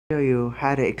Show you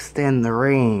how to extend the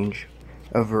range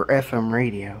of your FM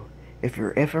radio. If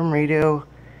your FM radio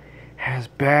has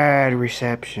bad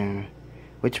reception,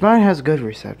 which mine has good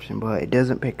reception, but it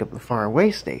doesn't pick up the far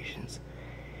away stations,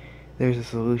 there's a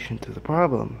solution to the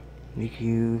problem. You can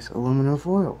use aluminum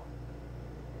foil.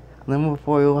 Aluminum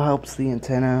foil helps the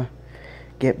antenna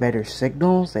get better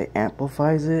signals. It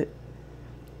amplifies it,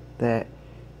 that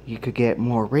you could get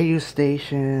more radio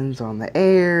stations on the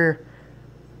air.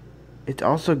 It's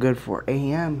also good for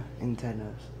AM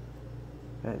antennas.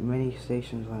 Many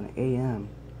stations on AM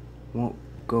won't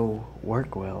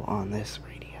work well on this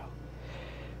radio,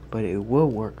 but it will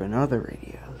work on other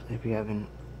radios if you have a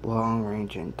long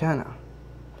range antenna.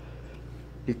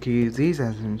 You can use these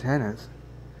as antennas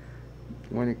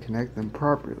when you connect them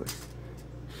properly.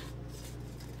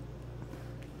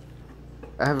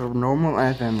 I have a normal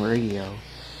FM radio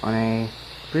on a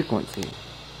frequency.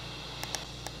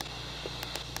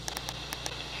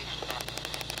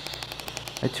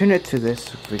 I tune it to this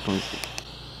frequency,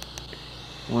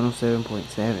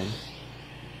 107.7.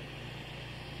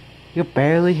 You can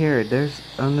barely hear it. There's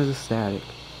under the static.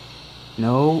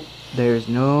 No, there's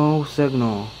no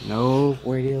signal. No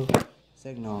radio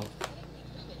signal.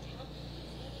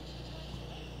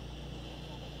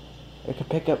 It can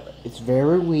pick up. It's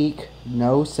very weak.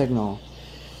 No signal.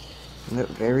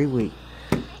 Very weak.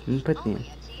 Let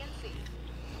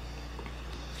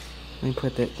me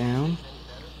put that down.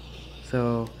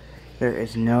 So there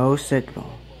is no signal.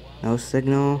 No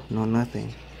signal, no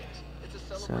nothing.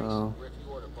 So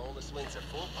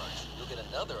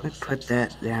let's put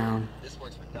that down.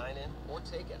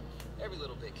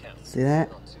 See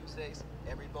that?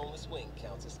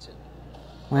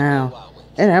 Wow.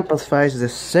 It amplifies the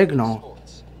signal.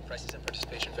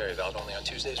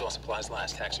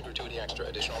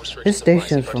 This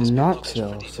station is from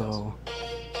Knoxville, so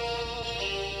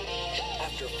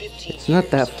it's not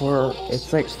that far.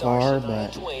 It's like far,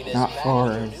 but not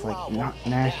far. It's like not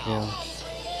Nashville.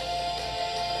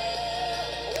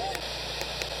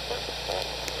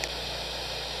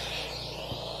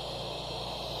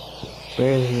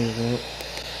 Barely hears it.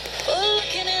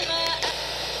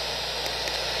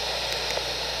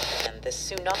 And the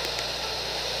tsunami.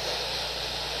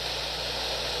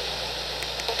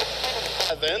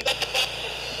 Then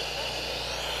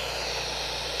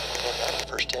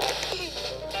first hit.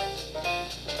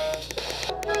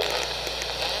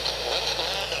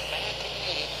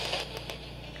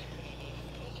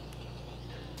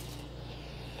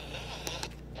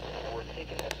 We're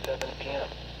taking at 7 p.m.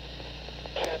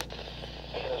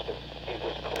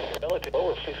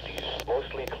 Lower 50s,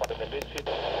 mostly in the mid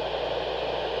 50s.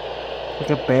 I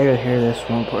can barely hear this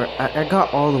one part. I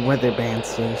got all the weather band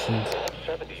stations.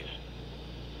 70s,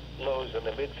 lows in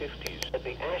the mid 50s. At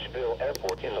the Asheville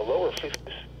airport in the lower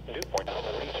 50s, dew point on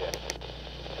the region.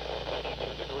 52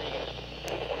 degrees,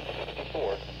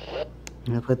 54.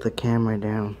 I'm gonna put the camera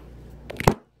down.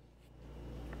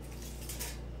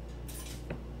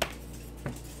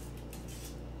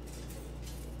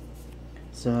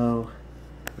 So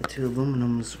the two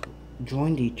aluminums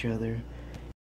joined each other